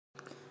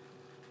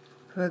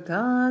For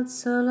God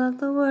so loved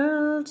the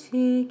world,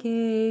 He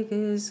gave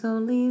His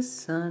only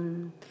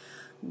Son.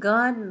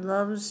 God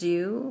loves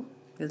you,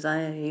 because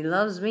He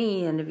loves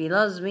me, and if He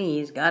loves me,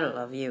 He's got to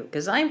love you,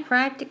 because I'm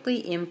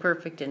practically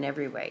imperfect in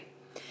every way.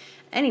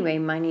 Anyway,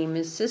 my name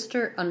is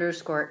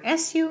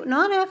Sister_SU,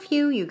 not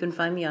FU. You can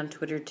find me on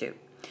Twitter too.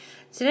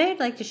 Today I'd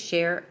like to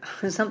share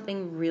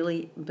something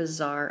really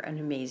bizarre and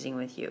amazing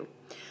with you.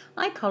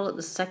 I call it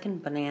the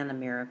second banana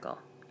miracle.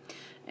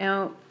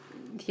 Now,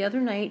 the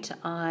other night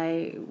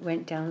I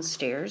went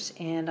downstairs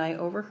and I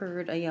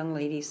overheard a young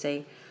lady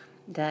say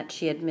that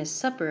she had missed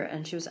supper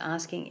and she was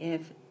asking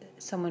if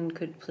someone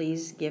could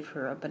please give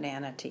her a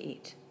banana to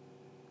eat.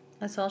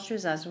 That's all she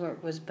was asking for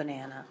was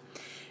banana.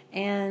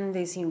 And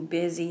they seemed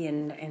busy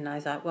and I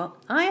thought, well,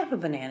 I have a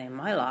banana in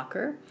my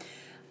locker.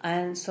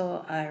 And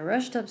so I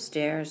rushed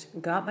upstairs,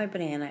 got my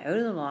banana out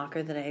of the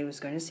locker that I was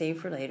going to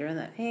save for later, and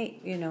thought, hey,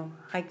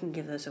 I can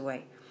give this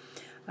away.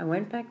 I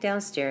went back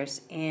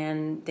downstairs,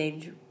 and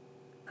they'd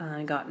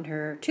gotten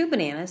her 2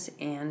 bananas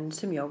and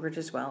some yogurt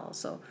as well.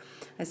 So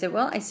I said,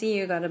 well, I see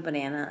you got a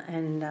banana.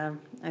 And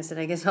I said,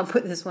 I guess I'll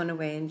put this one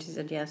away. And she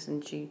said yes,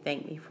 and she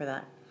thanked me for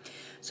that.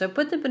 So I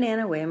put the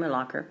banana away in my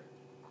locker,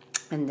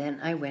 and then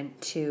I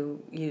went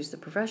to use the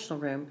professional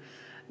room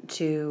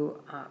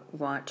to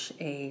watch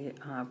a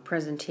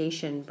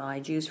presentation by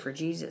Jews for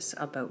Jesus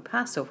about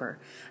Passover.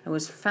 It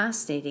was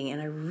fascinating,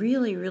 and I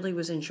really, really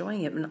was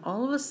enjoying it. And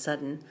all of a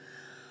sudden,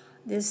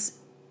 this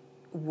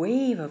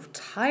wave of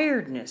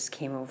tiredness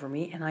came over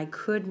me, and I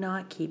could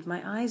not keep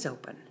my eyes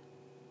open.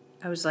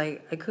 I was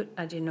like,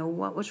 I didn't know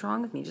what was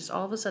wrong with me. Just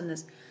all of a sudden,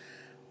 this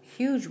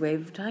huge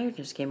wave of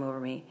tiredness came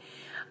over me.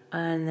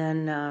 And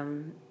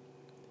then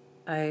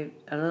a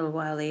little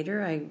while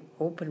later, I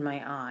opened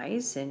my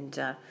eyes, and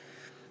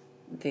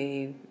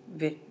the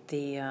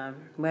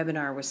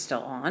webinar was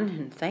still on,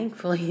 and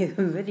thankfully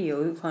the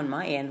video on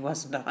my end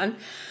wasn't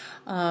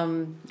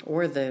on,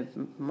 or the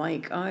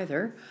mic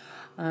either,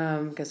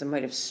 because I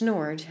might have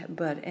snored.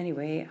 But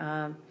anyway,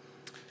 when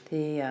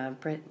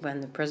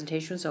the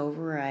presentation was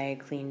over, I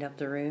cleaned up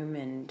the room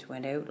and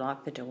went out,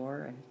 locked the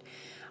door,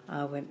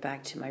 and went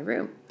back to my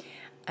room.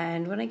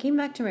 And when I came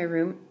back to my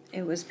room,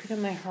 it was put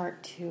on my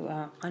heart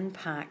to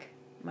unpack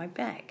my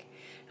bag.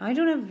 Now, I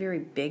don't have a very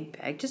big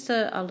bag, just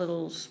a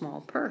little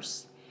small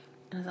purse.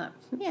 And I thought,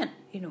 man,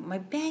 my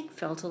bag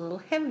felt a little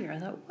heavier. I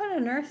thought, what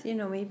on earth,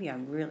 maybe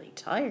I'm really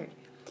tired.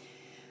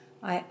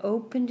 I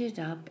opened it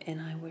up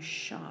and I was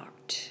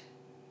shocked.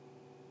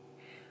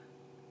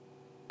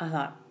 I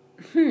thought,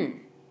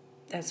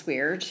 that's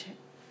weird.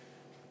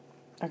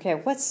 Okay,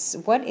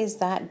 what is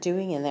that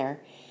doing in there?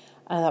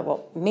 I thought,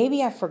 well,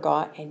 maybe I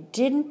forgot and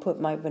didn't put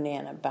my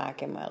banana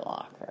back in my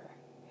locker.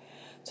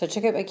 So I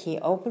took out my key,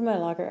 opened my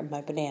locker, and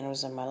my banana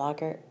was in my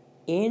locker.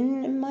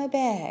 In my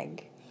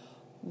bag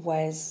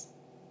was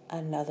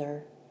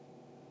another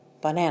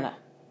banana.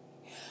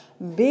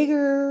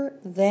 Bigger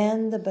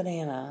than the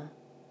banana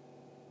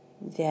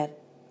that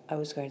I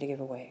was going to give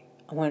away.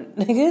 I went,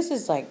 this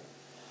is like,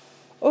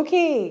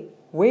 okay,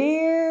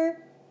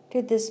 where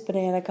did this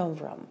banana come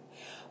from?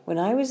 When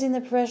I was in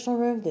the professional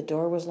room, the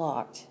door was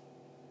locked.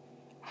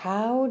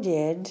 How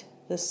did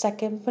the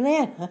second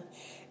banana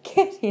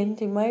get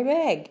into my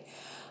bag?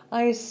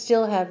 I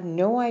still have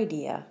no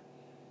idea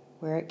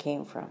where it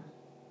came from.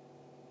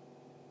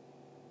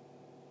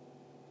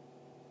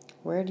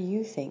 Where do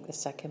you think the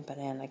second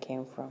banana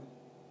came from?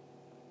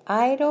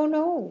 I don't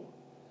know.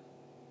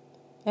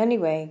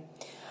 Anyway,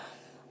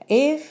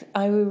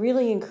 I would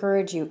really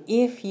encourage you,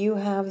 if you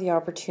have the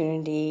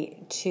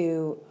opportunity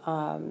to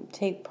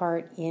take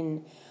part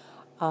in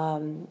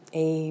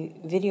a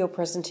video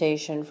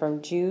presentation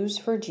from Jews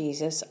for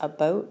Jesus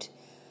about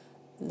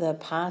the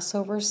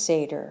Passover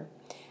Seder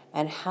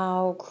and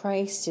how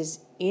Christ is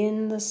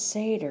in the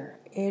Seder.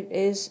 It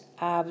is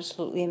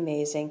absolutely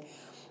amazing.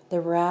 The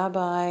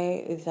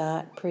rabbi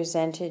that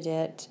presented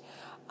it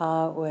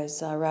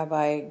was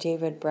Rabbi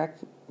David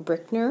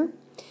Brickner,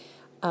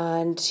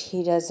 and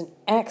he does an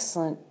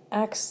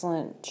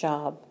excellent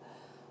job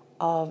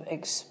of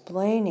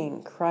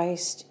explaining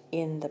Christ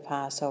in the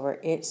Passover.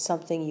 It's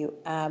something you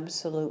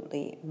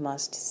absolutely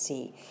must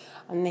see.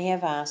 And they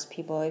have asked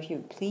people, if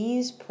you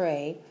please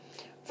pray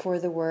for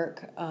the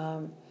work.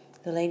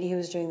 The lady who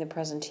was doing the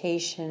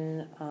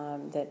presentation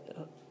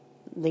that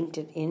linked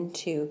it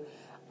into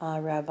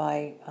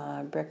Rabbi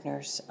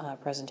Brickner's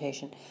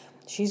presentation,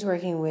 she's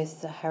working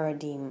with the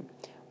Haredim,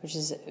 which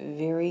is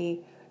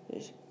very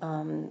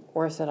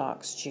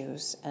Orthodox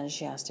Jews, and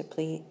she asked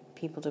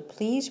people to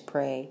please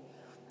pray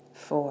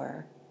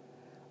for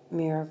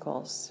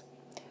miracles,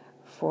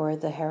 for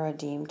the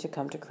Haredim to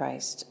come to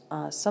Christ.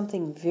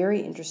 Something very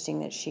interesting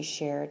that she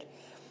shared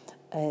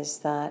is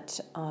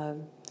that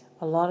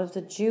a lot of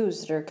the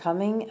Jews that are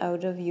coming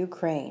out of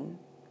Ukraine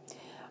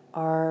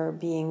are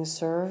being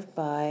served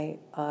by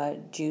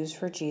Jews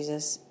for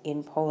Jesus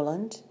in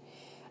Poland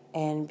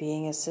and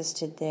being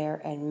assisted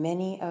there, and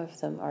many of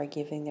them are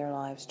giving their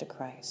lives to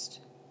Christ.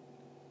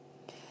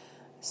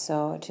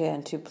 So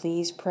to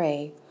please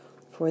pray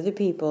for the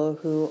people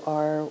who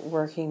are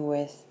working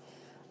with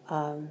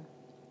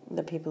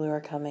the people who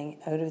are coming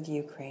out of the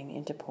Ukraine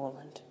into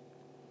Poland.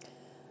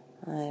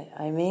 I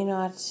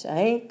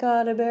ain't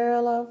got a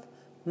barrel of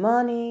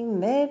money,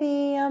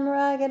 maybe I'm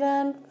ragged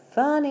and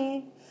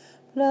funny,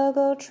 but I'll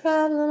go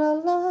traveling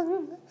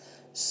along,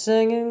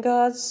 singing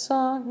God's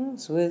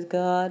songs with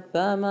God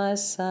by my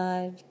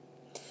side.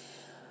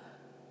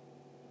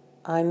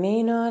 I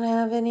may not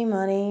have any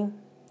money,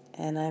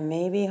 and I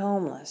may be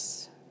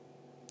homeless,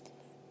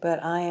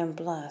 but I am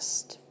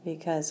blessed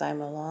because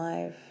I'm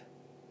alive,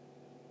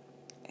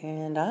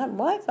 and I have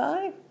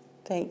Wi-Fi,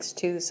 thanks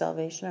to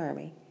Salvation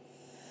Army.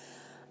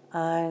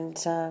 And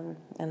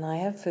I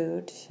have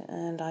food,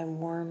 and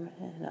I'm warm,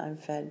 and I'm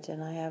fed,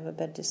 and I have a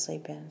bed to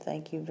sleep in.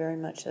 Thank you very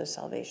much to the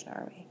Salvation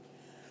Army.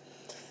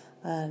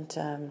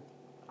 And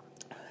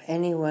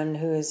anyone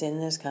who is in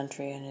this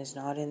country and is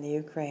not in the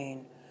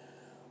Ukraine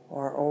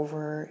or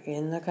over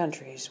in the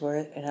countries, we're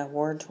in a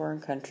war-torn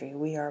country,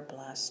 we are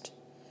blessed.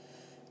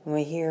 And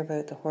we hear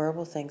about the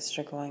horrible things that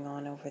are going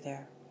on over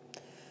there.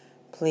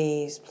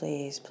 Please,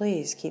 please,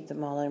 please keep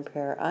them all in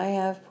prayer. I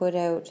have put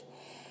out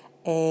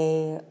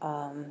a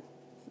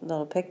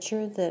little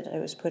picture that it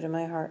was put in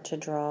my heart to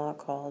draw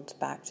called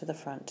Back to the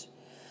Front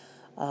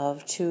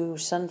of 2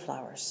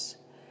 sunflowers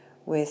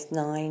with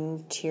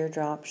 9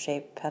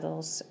 teardrop-shaped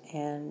petals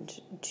and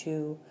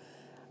 2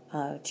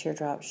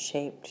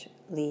 teardrop-shaped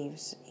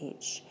leaves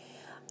each.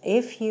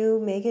 If you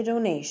make a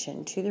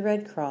donation to the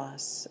Red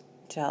Cross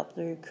to help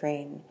the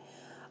Ukraine,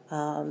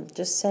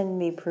 just send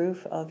me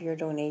proof of your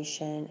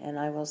donation, and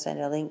I will send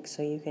a link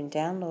so you can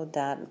download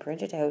that and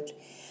print it out.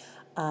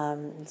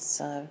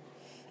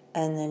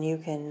 And then you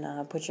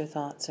can put your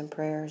thoughts and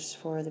prayers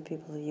for the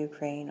people of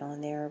Ukraine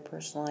on there,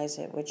 personalize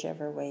it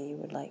whichever way you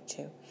would like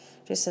to.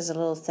 Just as a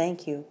little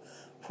thank you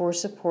for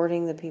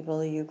supporting the people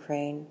of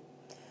Ukraine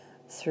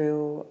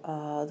through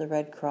the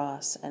Red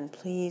Cross. And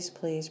please,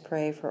 please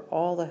pray for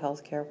all the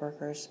healthcare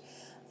workers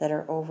that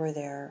are over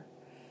there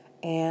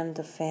and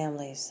the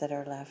families that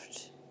are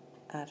left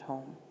at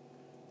home.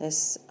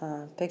 This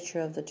picture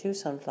of the 2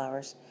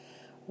 sunflowers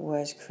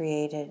was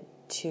created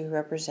to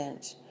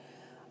represent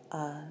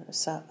a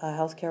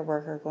healthcare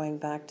worker going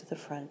back to the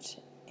front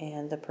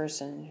and the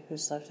person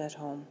who's left at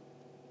home.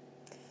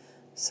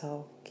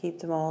 So keep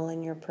them all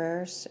in your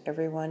prayers,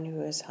 everyone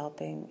who is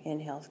helping in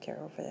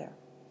healthcare over there.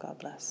 God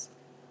bless.